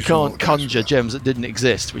don't You use your can't Ort dice conjure for that. gems that didn't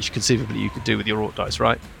exist, which conceivably you could do with your Ort dice,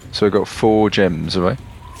 right? So I've got 4 gems, have I?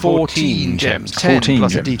 14 gems. 10 14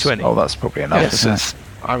 plus gems. a d20. Oh, that's probably enough, Yes. isn't it?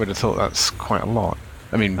 I would have thought that's quite a lot.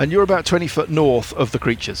 I mean, And you're about 20 foot north of the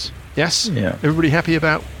creatures. Yes? Yeah. Everybody happy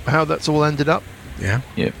about how that's all ended up? yeah.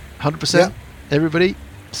 100%? Yeah. Everybody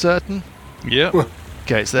certain? Yeah.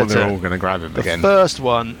 Okay, so Well, that's they're all going to grab him The again. first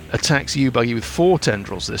one attacks you, Buggy, with 4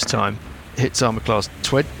 tendrils this time. Hits armor class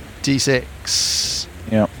 26.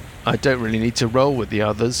 Yeah. I don't really need to roll with the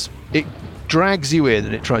others. It drags you in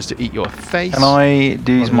and it tries to eat your face. Can I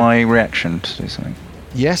use my reaction to do something?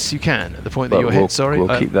 Yes, you can. At the point that But you're hit, sorry.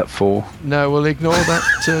 We'll keep that 4. No, we'll ignore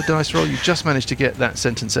that dice roll. You just managed to get that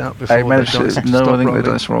sentence out before I managed the dice to. stop No, I think rolling.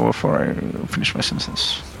 the dice roll before I finish my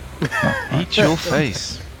sentence. Eat your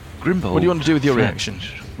face. Grimble. What do you want to do with your reaction?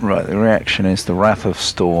 Right, the reaction is the Wrath of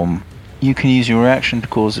Storm. You can use your reaction to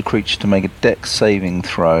cause the creature to make a dex saving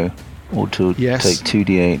throw or to Yes. take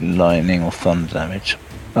 2d8 lightning or thunder damage.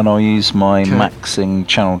 And I'll use my Okay. maxing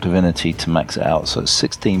Channel Divinity to max it out. So it's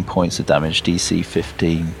 16 points of damage, DC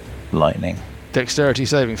 15 lightning. Dexterity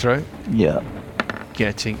saving throw. Yeah,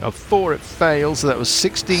 Getting a 4, it fails, so that was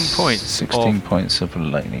 16 points. 16 of- points of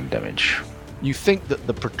lightning damage. You think that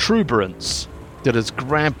the protuberance that has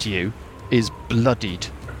grabbed you is bloodied.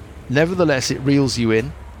 Nevertheless, it reels you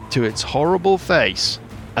in to its horrible face,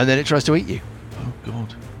 and then it tries to eat you. Oh,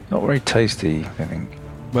 God. Not very tasty, I think.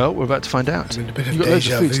 Well, we're about to find out. I'm in a bit of You've got loads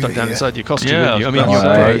of déjà food vu stuck down here. inside your costume, Yeah, haven't you? I I mean, was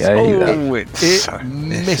you're about to gross. say, Oh, it's it so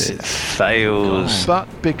misses. Fails.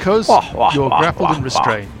 But because Wah, wah, you're wah, grappled wah, and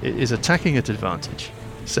restrained, it is attacking at advantage.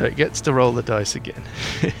 So it gets to roll the dice again.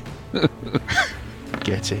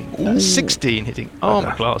 Getting a 16, hitting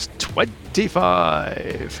armor class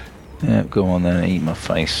 25. Yeah, go on then and eat my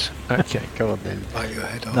face. Okay. Go on then. Bite your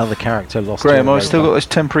head off. Another character lost. Graham, to a I've still got robot. those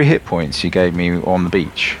temporary hit points you gave me on the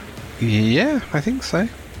beach. Yeah, I think so.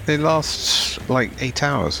 They last like 8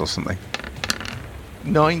 hours or something.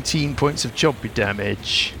 19 points of choppy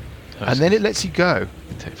damage. And then it lets you go.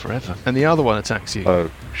 It'll take forever. And the other one attacks you. Oh,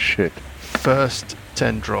 shit. First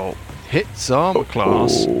tendril hits armor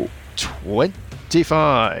class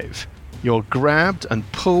 25. You're grabbed and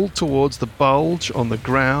pulled towards the bulge on the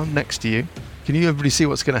ground next to you. Can you everybody see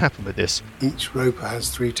what's going to happen with this? Each roper has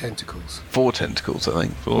 3 tentacles. 4 tentacles, I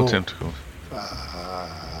think. 4 tentacles.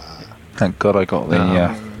 Thank God I got the Oh,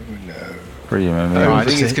 no. premium. No, I Over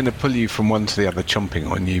think to- it's going to pull you from one to the other, chomping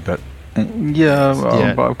on you, but Yeah, well,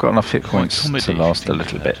 Yeah. but I've got enough hit points comedy, to last a if you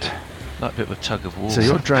little think bit. Like a bit of a tug of war. So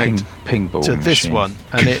you're dragged Pinball to this machine. one,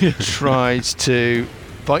 and it tries to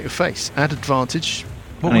bite your face at advantage.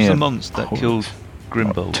 What was Yeah. the monster that Oh, killed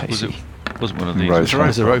Grimble? Was it? tasty. Wasn't one of these. Roper. Was it It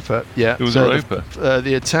was a roper, yeah. It was So a roper.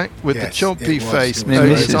 The attack with Yes, the chompy it was, face it was. over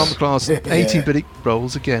its Misses. armor class Yeah. 18, but it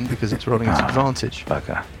rolls again because it's rolling at advantage.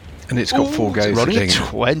 Bugger. and it's got 4 goes at Rolling doing at it.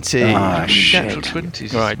 20. Ah, Natural shit.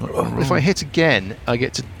 20s. Right. It's not If I hit again, I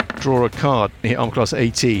get to draw a card and hit armor class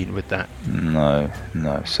 18 with that. No,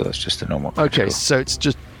 so that's just a normal Okay, critical. so it's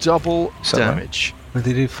just double Is that right? damage. Well,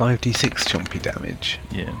 they do 5d6 chompy damage.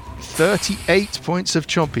 Yeah. 38 points of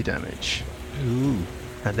chompy damage.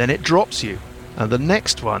 And then it drops you. And the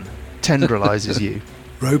next one tendrilizes you.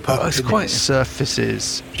 Rope up. It's in quite- it.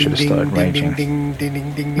 Surfaces. Should've Ding, started ding, raging. ding, ding,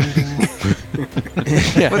 ding, ding, ding, ding, ding.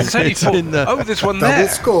 Yeah, Well, it's only it's 4. in the- Oh, there's one Double there.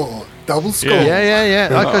 score. Double score. Yeah.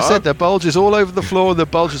 Like I said, the bulge is all over the floor, the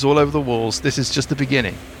bulge is all over the walls. This is just the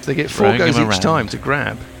beginning. They get 4 Drag goes him each around. time to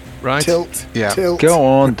grab, right? Tilt. Yeah. Tilt. Go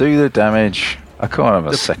on, do the damage. I can't have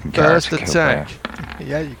a The second first character killed by attack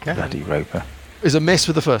Yeah, you a can. bloody roper. is a miss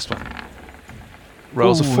with the first one.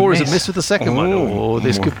 Rolls a Ooh, 4 is a miss. miss with the second one. Ooh. Oh,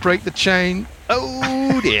 this could break the chain.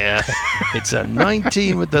 Oh dear. It's a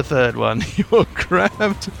 19 with the third one. You're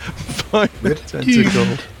grabbed by the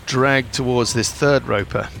tentacle, dragged towards this third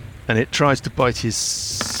roper, and it tries to bite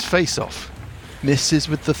his face off. Misses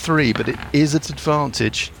with the 3, but it is at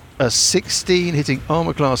advantage. A 16 hitting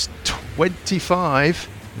armor class 25.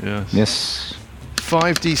 Yes. Yes.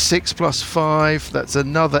 5d6 plus 5. That's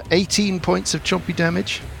another 18 points of chompy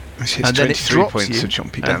damage. It's And then it 23 drops points you. of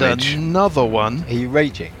chompy And damage. another one Are you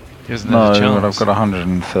raging? He hasn't had No, a chance. but I've got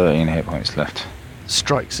 113 hit points left.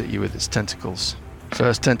 strikes at you with its tentacles.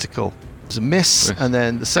 First tentacle is a miss, Yes. and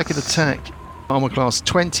then the second attack, armor class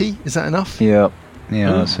 20. Is that enough? Yep.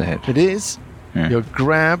 Yeah, that's a hit. It is. Yeah. You're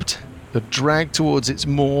grabbed. You're dragged towards its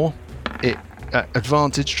maw. It, at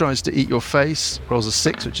advantage, tries to eat your face. Rolls a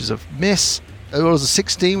 6, which is a miss. It rolls a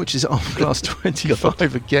 16, which is armor class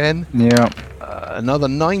 25 again. Yeah. Another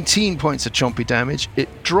 19 points of chompy damage.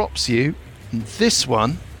 It drops you. And this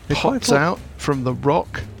one pops out from the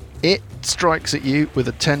rock. It strikes at you with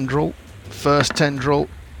a tendril. First tendril,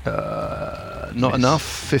 not Miss. enough,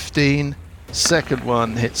 15. Second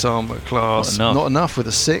one hits armor class, Not enough. with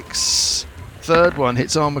a 6. Third one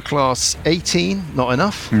hits armor class 18, not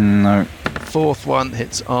enough. No. Fourth one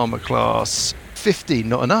hits armor class 15,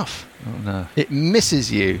 not enough. Oh no. It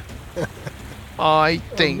misses you. I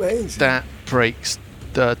think Amazing. that breaks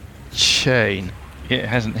the chain. It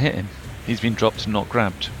hasn't hit him. He's been dropped and not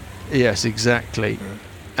grabbed. Yes, exactly.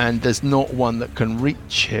 And there's not one that can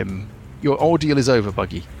reach him. Your ordeal is over,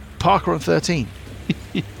 Buggy. Parker on 13.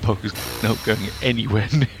 Parker's not going anywhere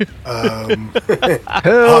near.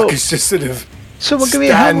 Parker's just sort of Someone give me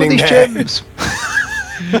a hand with these standing there. gems.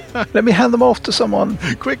 Let me hand them off to someone.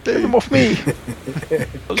 Quickly. Get them off me.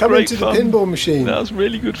 come into the pinball machine. That was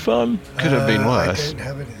really good fun. Could have been I worse. don't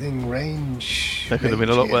have anything range. That could have been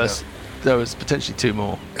a lot rangy worse. enough. There was potentially 2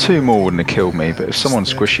 more. 2 more wouldn't have killed me, but if someone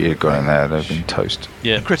squishy had gone in there, they'd have been toast.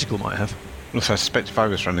 Yeah. Critical might have. If I suspect if I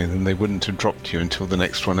was running them, they wouldn't have dropped you until the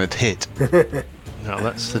next one had hit. No,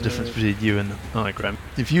 that's the difference between you and I, Graham.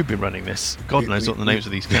 If you'd been running this, God knows what the names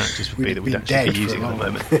of these characters would be we'd that we'd be actually dead be for using a at the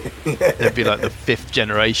long moment. They'd be like the 5th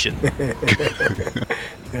generation.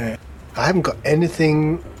 I haven't got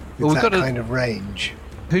anything with Well, we've that got a- kind of range.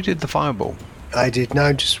 Who did the fireball? I did. Now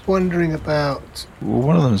I'm just wondering about. Well,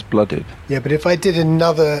 one of them's blooded. Yeah, but if I did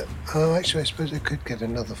another. Oh, actually, I suppose I could get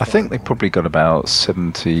another. I think they fireball. probably got about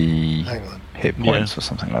 70 Hang on. hit points or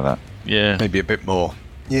something like that. Yeah. Maybe a bit more.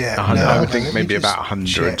 Yeah, 100, no, I would let think me maybe just about 100,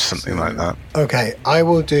 check, something so- like that. Okay, I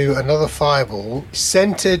will do another fireball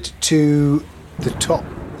centered to the top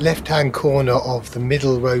left-hand corner of the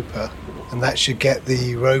middle roper, and that should get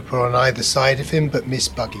the roper on either side of him, but miss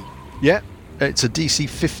Buggy. Yeah, it's a DC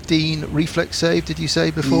 15 reflex save, did you say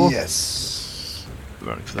before? Yes.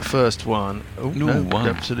 Running for the first one. Oh, No, no, one.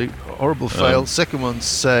 absolute horrible fail. Second one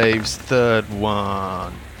saves. Third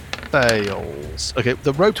one fails. Okay,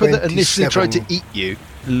 the roper that initially tried to 27. eat you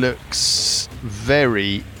looks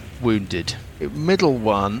very wounded. Middle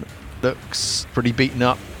one looks pretty beaten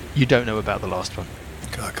up. You don't know about the last one.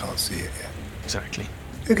 I can't see it yet. Exactly.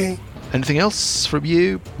 Okay. Anything else from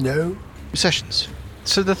you? No. Sessions?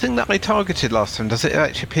 So the thing that I targeted last time, does it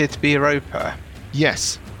actually appear to be a roper?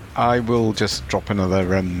 Yes. I will just drop another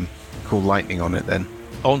cool lightning on it then.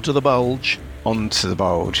 Onto the bulge. Onto the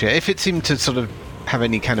bulge. Yeah, if it seemed to sort of have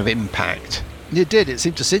any kind of impact. It did. It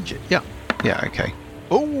seemed to singe it. Yeah. Yeah, okay.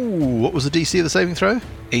 Oh, what was the DC of the saving throw?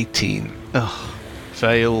 18. Oh,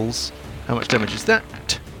 fails. How much damage is that?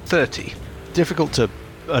 30. Difficult to,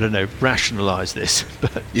 I don't know, rationalise this,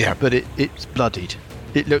 but Yeah. but it's bloodied.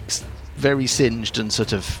 It looks very singed and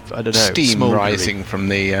sort of, I don't know, Steam smouldery. rising from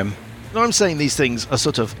the... I'm saying these things are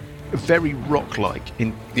sort of very rock-like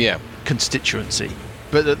in yeah. constituency,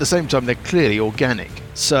 but at the same time they're clearly organic.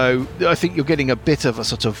 So I think you're getting a bit of a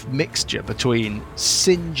sort of mixture between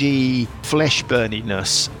singy flesh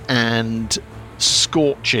burniness and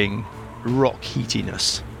scorching rock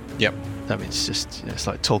heatiness. Yep. I mean, it's just, it's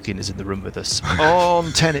like Tolkien is in the room with us.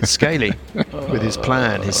 On 10, it's Scaly with his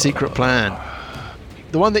plan, his secret plan.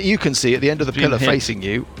 The one that you can see at the end of the Been pillar hit. facing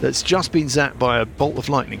you, that's just been zapped by a bolt of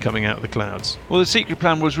lightning coming out of the clouds. Well, the secret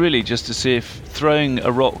plan was really just to see if throwing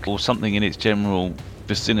a rock or something in its general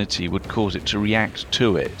vicinity would cause it to react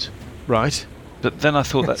to it. Right? But then I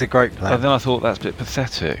thought That's a great plan. And then I thought that's a bit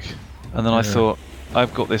pathetic. And then I thought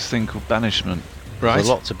I've got this thing called banishment. Right? There's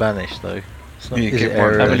a lot to banish, though. It's not, You is get it one.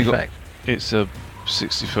 area I've only got- effect? It's a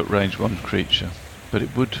 60-foot range one creature, but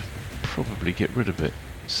it would probably get rid of it.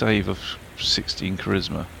 Save of 16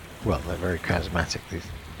 charisma. Well, they're very charismatic. These.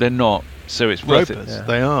 They're not, so it's worth Ropers. it. Yeah.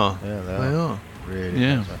 They are. Yeah, They are. Really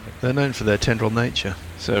Yeah. charismatic. They're known for their tendril nature.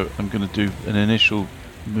 So I'm going to do an initial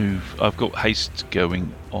move. I've got haste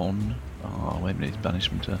going on. Oh, wait a minute, it's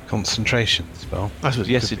banishment. Concentration spell. I suppose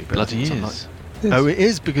Yes, could it be, but bloody it's is. unlikely. Oh, it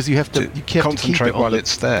is because you have to. You have to keep concentrate it on while the-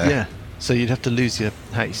 it's there. Yeah. So you'd have to lose your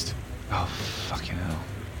haste. Oh, fucking hell.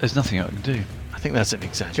 There's nothing I can do. I think that's an Go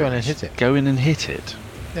exaggeration. on and hit it. Go in and hit it.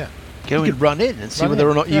 Yeah. Go You in. could run in and see Run whether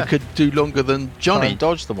in, or not you yeah. could do longer than Try Johnny. and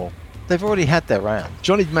dodge them all. They've already had their round.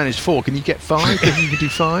 Johnny managed 4. Can you get 5? Can you do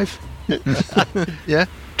 5? Yeah.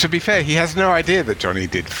 To be fair, he has no idea that Johnny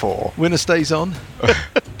did 4. Winner stays on.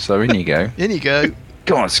 So in you go. In you go.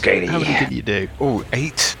 Go on, Scaly. How many did you do? Oh,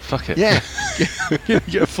 8. Fuck it. Yeah. You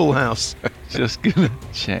get a full house. Just gonna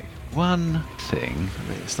check one thing. I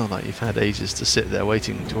mean, it's not like you've had ages to sit there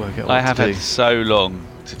waiting to work out what I have to had do. so long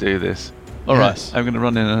to do this. Alright, Yes. I'm going to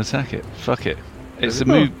run in and attack it. Fuck it. It's a Oh,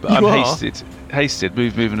 move. you I'm are? hasted.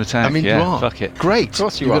 Move, and attack. I mean, yeah, you are. Fuck it. Great. Of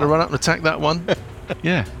course you You're going to are. run up and attack that one.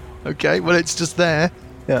 Yeah. Okay, well, it's just there.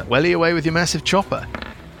 Yeah. Welly away with your massive chopper.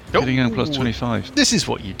 Getting on plus Ooh. 25. This is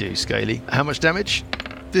what you do, Scaly. How much damage?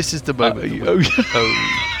 This is the moment.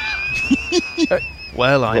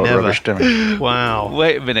 Well, I What never. rubbish damage. Wow.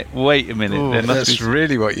 Wait a minute. Ooh, there, must That's be,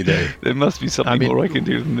 really what you do. there must be something I mean- more I can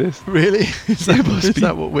do than this. Really? Is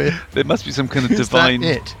that what we're... There must be some kind of Is that divine.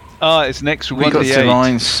 it? It's an extra We got 1d8.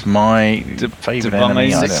 divine smite, favoured divine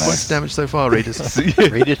enemy. I 6 don't know. points of damage so far, readers.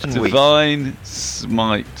 Read it and weep. Divine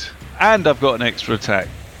smite. And I've got an extra attack.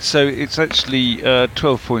 So it's actually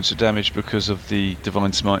 12 points of damage because of the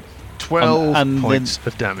divine smite. 12 and points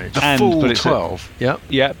of damage. And Full but it's 12. Yep.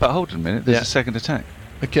 Yeah, but hold on a minute. There's Yeah. a second attack.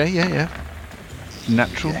 Okay, yeah.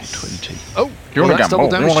 Natural 20. Oh, You wanna that's double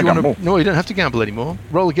gamble? damage. You wanna wanna- gamble? No, you don't have to gamble anymore.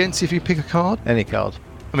 Roll again, see if you pick a card. Any card.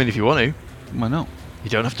 I mean, if you want to. Why not? You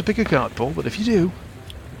don't have to pick a card, Paul, but if you do,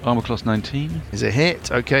 Armor class 19. is a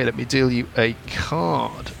hit. Okay, let me deal you a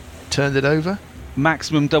card. Turn it over.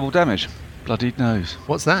 Maximum double damage. Bloody nose.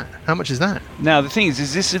 What's that? How much is that? Now, the thing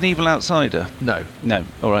is this an evil outsider? No. No.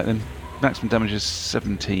 Alright then. Maximum damage is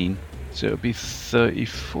 17. So it'll be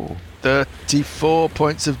 34. 34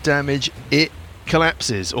 points of damage. It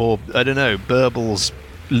collapses, or, I don't know, burbles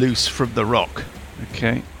loose from the rock.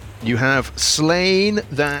 Okay. You have slain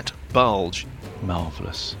that bulge.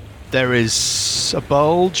 Marvellous. There is a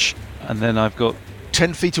bulge And then I've got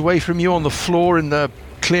 10 feet away from you on the floor in the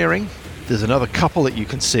clearing. There's another couple that you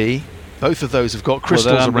can see. Both of those have got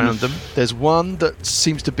crystals I'm gonna around them. There's one that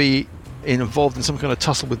seems to be involved in some kind of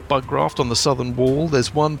tussle with bug graft on the southern wall.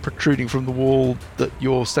 There's one protruding from the wall that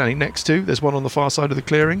you're standing next to. There's one on the far side of the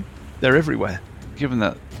clearing. They're everywhere. given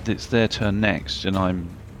that it's their turn next and I'm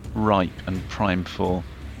ripe and primed for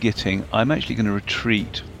getting, I'm actually going to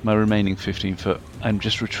retreat my remaining 15 foot and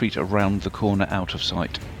just retreat around the corner out of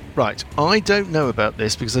sight. Right, I don't know about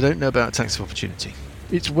this because I don't know about attacks of opportunity.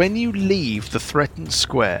 It's when you leave the threatened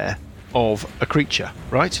square of a creature,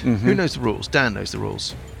 right? Who knows the rules? Dan knows the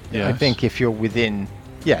rules. I think if you're within,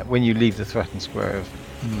 when you leave the threatened square of,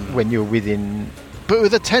 when you're within, But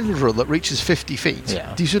with a tendril that reaches 50 feet,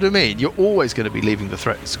 Yeah. do you see what I mean? You're always going to be leaving the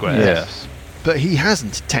threatened square. Yes. But he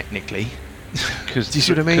hasn't, technically. Because Do you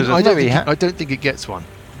see what I mean? because I of- don't, No, he think, ha- I don't think it gets one.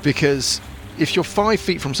 Because if you're 5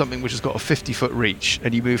 feet from something which has got a 50-foot reach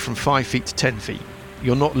and you move from 5 feet to 10 feet,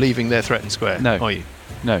 you're not leaving their threatened square, No. are you?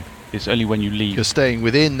 No, it's only when you leave. You're staying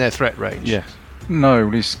within their threat range. Yes. No,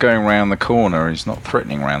 he's going round the corner. He's not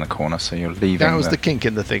threatening round the corner, so you're leaving. That was the kink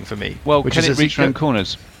in the thing for me. Well, which can is it as you reach around go-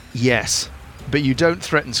 corners? Yes. But you don't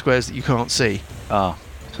threaten squares that you can't see. Ah.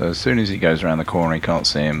 So as soon as he goes around the corner, he can't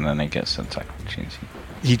see him. Then he gets an attack opportunity.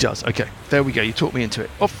 He does. Okay, there we go. You talked me into it.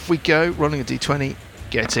 Off we go. Rolling a d20,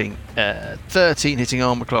 getting 13, hitting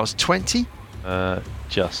armor class 20.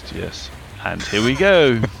 Just, yes. And here we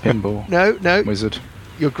go. Pinball. No, Wizard.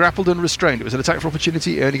 you're grappled and restrained. It was an attack for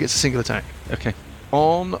opportunity. It only gets a single attack. Okay.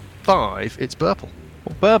 On 5, it's Burple.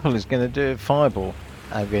 well, Burple is going to do a fireball.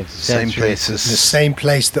 I'm going to Same center place it as- The same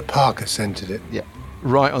place that Parker centered it.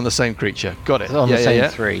 Right on the same creature. Got it. on yeah, the same yeah.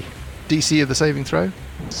 3. DC of the saving throw.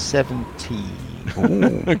 17.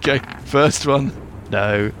 Okay. First one,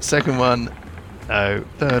 no. Second one, no.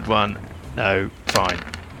 Third one, no. Fine.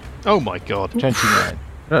 Oh my god. 29.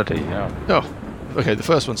 Bloody hell. Oh, okay. The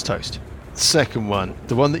first one's toast. Second one,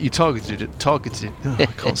 the one that you targeted. Oh, I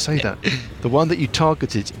can't say that. The one that you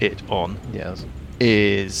targeted it on Yes.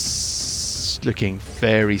 is looking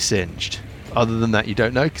very singed. Other than that, you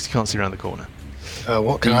don't know because you can't see around the corner.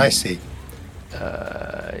 What can I see?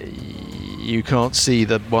 You can't see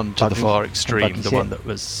the one to the Buggy. far extreme. Buggy's The hit. one that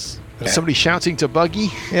was somebody shouting to Buggy.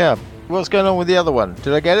 Yeah. What's going on with the other one?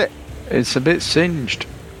 Did I get it? It's a bit singed.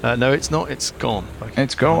 No, it's not. It's gone. Buggy.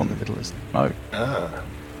 It's gone. In the middle is. No.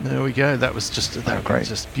 There we go. That was just great. was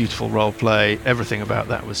just beautiful role play. Everything about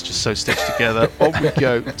that was just so stitched together. On we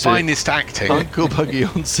go to Finest acting. Uncle Buggy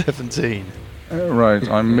on 17. Right,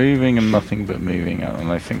 I'm moving and nothing but moving, and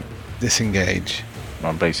I think Disengage.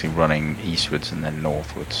 I'm basically running eastwards and then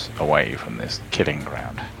northwards away from this killing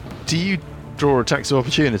ground. Do you draw attacks of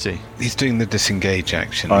opportunity? He's doing the disengage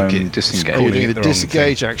action. I'm He's disengaged. calling You're doing it the wrong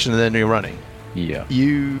disengage action and then you're running. Yeah,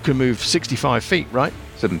 You can move 65 feet, right?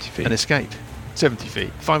 70 feet. And escape. 70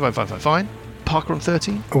 feet. Fine. Parker on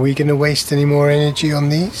 13. Are we going to waste any more energy on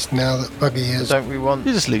these now that Buggy has? Don't we want...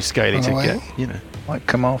 You just leave Scaly On to the way. get, you know. Might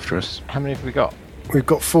come after us. How many have we got? We've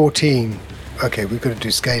got 14. Okay, we've got to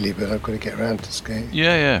do Scaly, but I've got to get around to Scaly.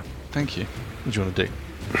 Yeah. Thank you. What do you want to do?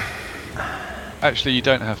 Actually, you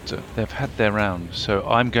don't have to. They've had their round, so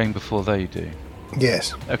I'm going before they do.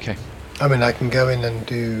 Yes. Okay. I mean, I can go in and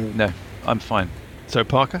do... No, I'm fine. So,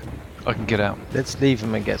 Parker? I can get out. Let's leave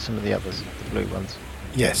them and get some of the others, the blue ones.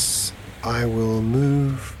 Yes. I will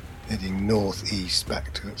move heading northeast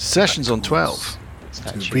back to... Session's back on 12.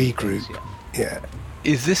 towards- To regroup. Yeah.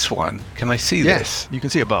 Is this one? Can I see Yes, this? you can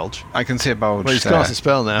see a bulge. I can see a bulge Well, he's there. cast a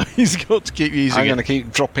spell now. He's got to keep using I'm it. going to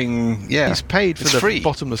keep dropping. Yeah. He's paid for It's the free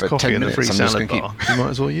bottomless for coffee 10 and the free minutes. I'm just salad gonna bar. You might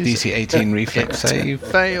as well use DC it. 18 reflex It save.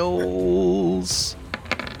 fails.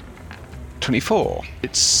 24.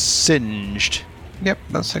 It's singed. Yep,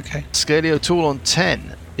 that's okay. Scalio tool on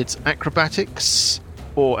 10. It's acrobatics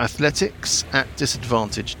or athletics at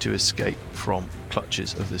disadvantage to escape from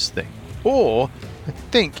clutches of this thing. Or, I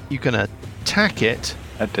think you can attack it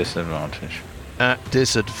At disadvantage. at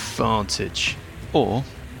disadvantage. Or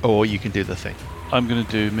Or you can do the thing. I'm going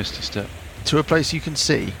to do Misty Step. To a place you can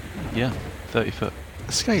see. Yeah, 30 foot.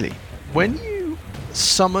 Scaly, when you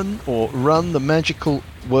summon or run the magical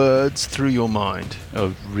words through your mind,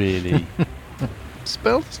 Oh, really?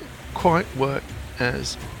 spell doesn't quite work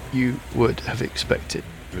as you would have expected.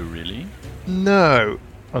 Oh, really? No.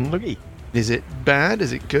 Unlucky. Is it bad?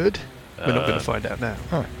 Is it good? We're not going to find out now.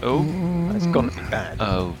 Oh, It's got to be bad.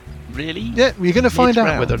 oh, really? Yeah, we're going to find out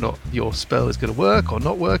Mid-round. whether or not your spell is going to work or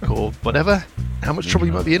not work or whatever. How much trouble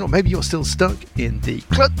you might be in, or maybe you're still stuck in the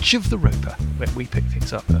clutch of the roper where we pick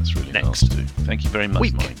things up. That's really Next. nice to do. Thank you very much,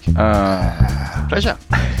 Week. Mike. Pleasure.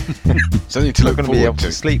 Something to Not look going to be able forward to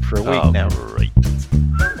to. sleep for a week Oh, now. great.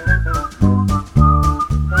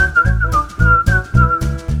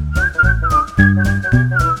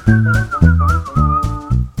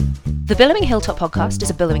 The Billowing Hilltop podcast is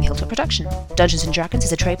a Billowing Hilltop production. Dungeons & Dragons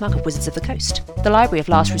is a trademark of Wizards of the Coast. The Library of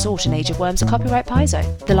Last Resort and Age of Worms are copyright Paizo.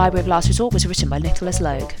 The Library of Last Resort was written by Nicholas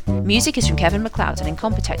Logue. Music is from Kevin MacLeod and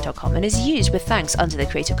Incompetech.com and is used with thanks under the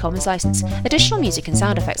Creative Commons license. Additional music and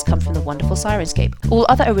sound effects come from the wonderful Sirenscape. All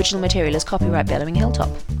other original material is copyright Billowing Hilltop.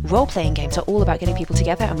 Role-playing games are all about getting people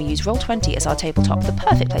together, and we use Roll20 as our tabletop, the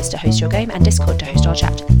perfect place to host your game, and Discord to host our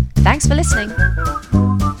chat. Thanks for listening.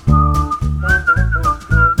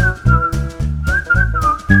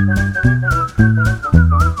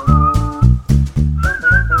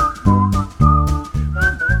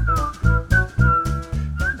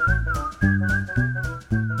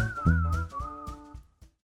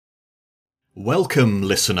 Welcome,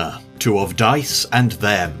 listener, to Of Dice and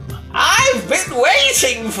Them, I've been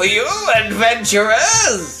waiting for you,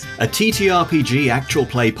 adventurers! a TTRPG actual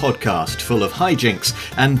play podcast full of hijinks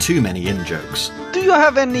and too many in-jokes. Do you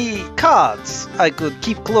have any cards I could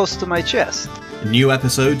keep close to my chest? New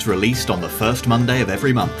episodes released on the first Monday of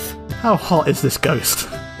every month. How hot is this ghost?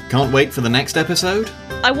 Can't wait for the next episode?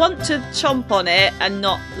 I want to chomp on it and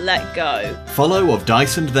not let go. Follow Of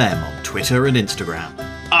Dice and Them on Twitter and Instagram.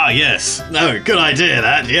 Ah, yes. No, good idea,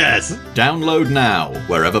 that, yes. Download now,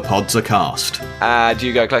 wherever pods are cast. Do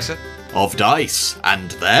you go closer? Of Dice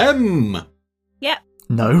and Them! Yep.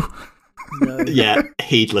 No. Yeah,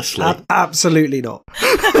 heedlessly. Absolutely not.